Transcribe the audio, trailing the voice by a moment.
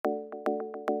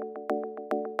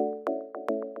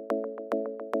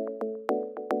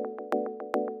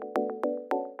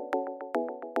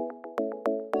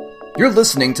You're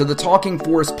listening to the Talking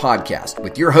Forest podcast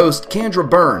with your host, Kendra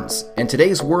Burns. In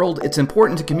today's world, it's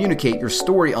important to communicate your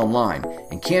story online,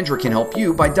 and Kendra can help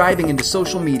you by diving into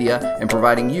social media and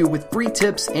providing you with free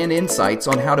tips and insights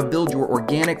on how to build your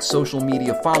organic social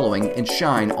media following and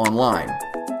shine online.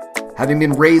 Having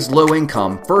been raised low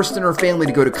income, first in her family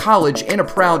to go to college, and a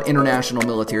proud international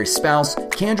military spouse,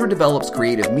 Kendra develops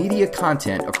creative media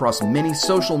content across many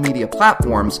social media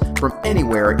platforms from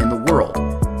anywhere in the world.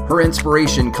 Her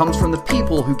inspiration comes from the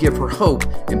people who give her hope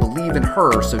and believe in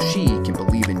her so she can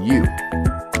believe in you.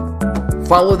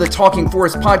 Follow the Talking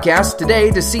Forest podcast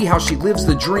today to see how she lives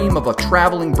the dream of a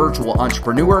traveling virtual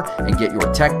entrepreneur and get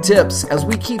your tech tips as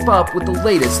we keep up with the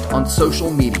latest on social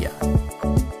media.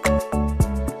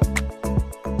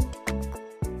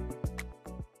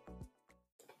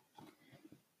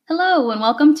 Hello, and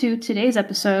welcome to today's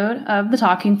episode of the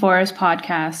Talking Forest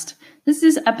podcast. This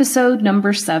is episode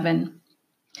number 7.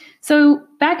 So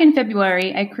back in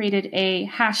February, I created a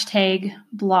hashtag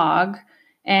blog,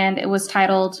 and it was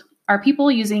titled, "Are People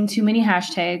Using Too Many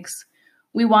Hashtags?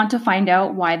 We Want to Find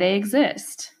Out Why They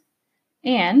Exist."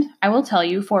 And I will tell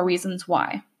you 4 reasons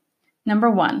why. Number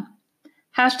 1,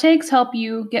 hashtags help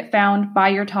you get found by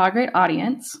your target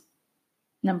audience.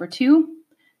 Number 2,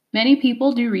 many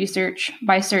people do research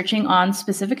by searching on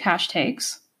specific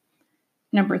hashtags.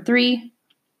 Number 3,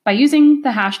 by using the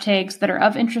hashtags that are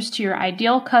of interest to your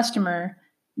ideal customer,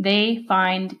 they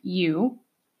find you.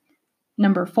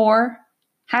 Number 4,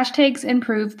 hashtags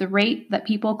improve the rate that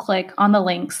people click on the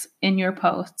links in your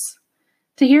posts.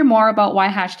 To hear more about why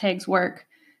hashtags work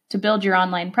to build your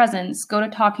online presence, go to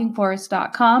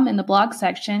talkingforest.com in the blog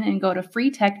section and go to free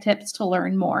tech tips to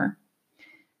learn more.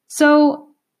 So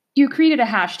you created a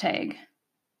hashtag.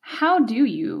 How do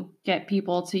you get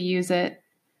people to use it?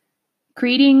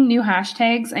 Creating new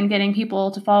hashtags and getting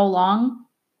people to follow along,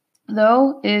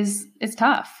 though, is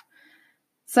tough.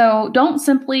 So don't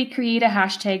simply create a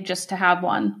hashtag just to have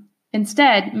one.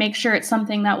 Instead, make sure it's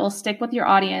something that will stick with your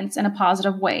audience in a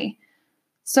positive way.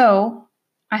 So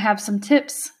I have some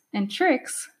tips and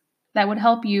tricks that would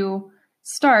help you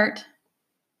start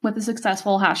with a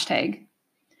successful hashtag.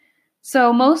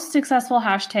 So most successful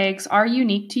hashtags are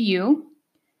unique to you.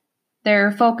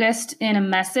 They're focused in a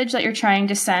message that you're trying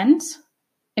to send,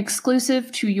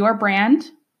 exclusive to your brand,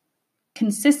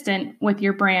 consistent with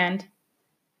your brand,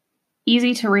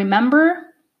 easy to remember,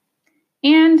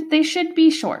 and they should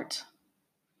be short.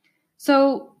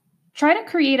 So try to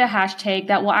create a hashtag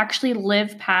that will actually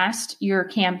live past your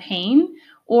campaign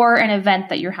or an event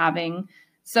that you're having.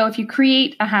 So if you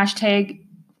create a hashtag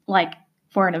like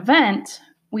for an event,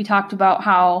 we talked about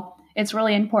how it's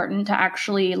really important to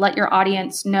actually let your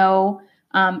audience know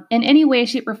in any way,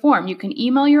 shape, or form. You can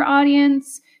email your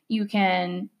audience. You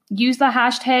can use the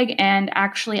hashtag and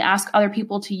actually ask other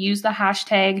people to use the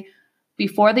hashtag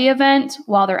before the event,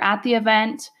 while they're at the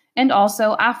event, and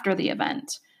also after the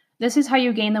event. This is how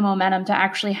you gain the momentum to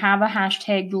actually have a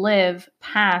hashtag live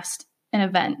past an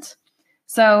event.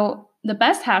 So the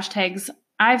best hashtags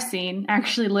I've seen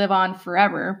actually live on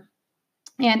forever.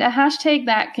 And a hashtag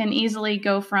that can easily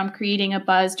go from creating a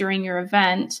buzz during your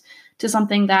event to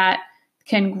something that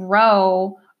can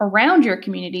grow around your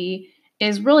community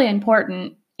is really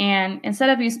important. And instead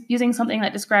of using something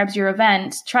that describes your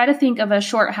event, try to think of a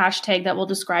short hashtag that will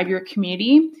describe your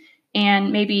community,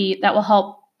 and maybe that will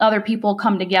help other people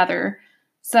come together.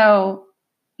 So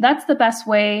that's the best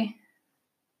way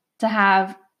to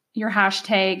have your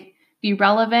hashtag be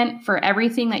relevant for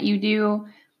everything that you do.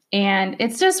 And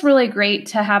it's just really great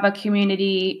to have a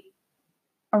community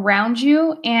around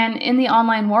you. And in the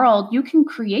online world, you can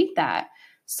create that.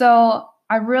 So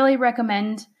I really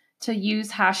recommend to use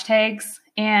hashtags.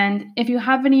 And if you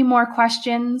have any more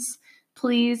questions,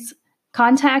 please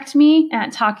contact me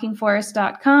at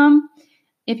talkingforest.com.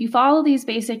 If you follow these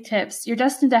basic tips, you're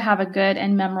destined to have a good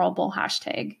and memorable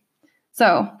hashtag.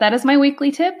 So that is my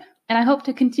weekly tip, and I hope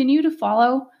to continue to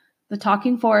follow the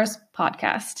Talking Forest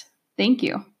podcast. Thank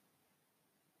you.